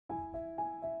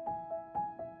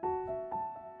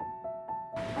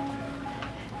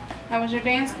How was your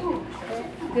day in school?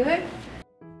 Good?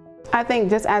 I think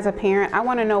just as a parent, I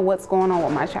want to know what's going on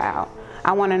with my child.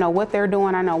 I want to know what they're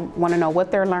doing. I want to know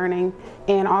what they're learning.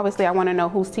 And obviously I want to know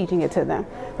who's teaching it to them.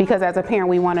 Because as a parent,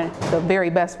 we want the very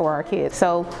best for our kids.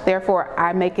 So therefore,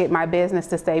 I make it my business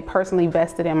to stay personally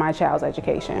vested in my child's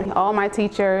education. All my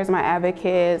teachers, my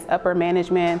advocates, upper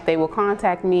management, they will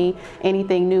contact me.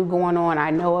 Anything new going on,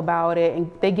 I know about it. And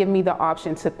they give me the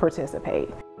option to participate.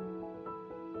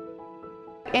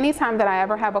 Anytime that I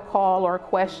ever have a call or a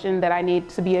question that I need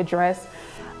to be addressed,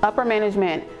 upper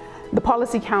management, the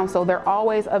policy council, they're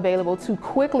always available to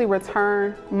quickly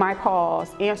return my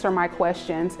calls, answer my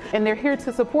questions, and they're here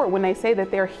to support. When they say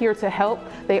that they're here to help,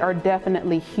 they are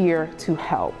definitely here to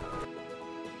help.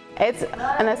 It's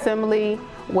an assembly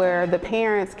where the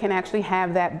parents can actually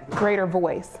have that greater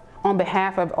voice on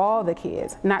behalf of all the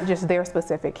kids, not just their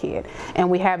specific kid. And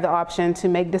we have the option to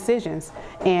make decisions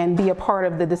and be a part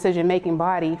of the decision-making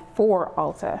body for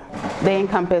Alta. They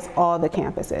encompass all the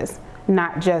campuses,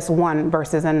 not just one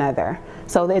versus another.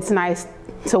 So it's nice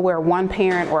to where one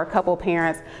parent or a couple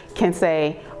parents can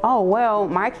say, oh, well,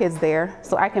 my kid's there,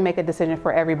 so I can make a decision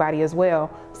for everybody as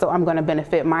well. So I'm gonna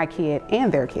benefit my kid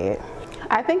and their kid.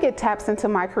 I think it taps into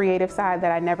my creative side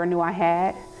that I never knew I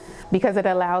had, because it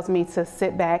allows me to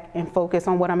sit back and focus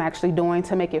on what I'm actually doing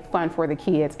to make it fun for the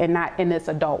kids and not in this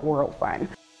adult world fun.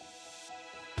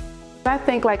 I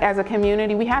think like as a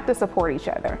community, we have to support each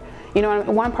other. You know,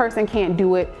 one person can't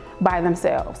do it by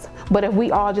themselves, but if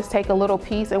we all just take a little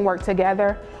piece and work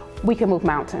together, we can move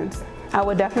mountains. I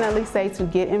would definitely say to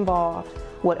get involved,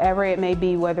 whatever it may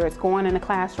be, whether it's going in the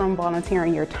classroom,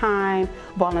 volunteering your time,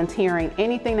 volunteering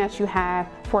anything that you have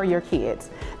for your kids.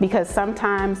 Because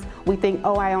sometimes we think,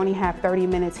 oh, I only have 30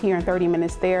 minutes here and 30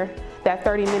 minutes there. That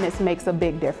 30 minutes makes a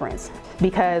big difference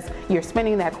because you're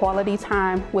spending that quality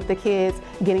time with the kids,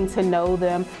 getting to know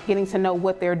them, getting to know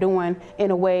what they're doing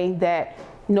in a way that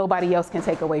nobody else can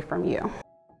take away from you.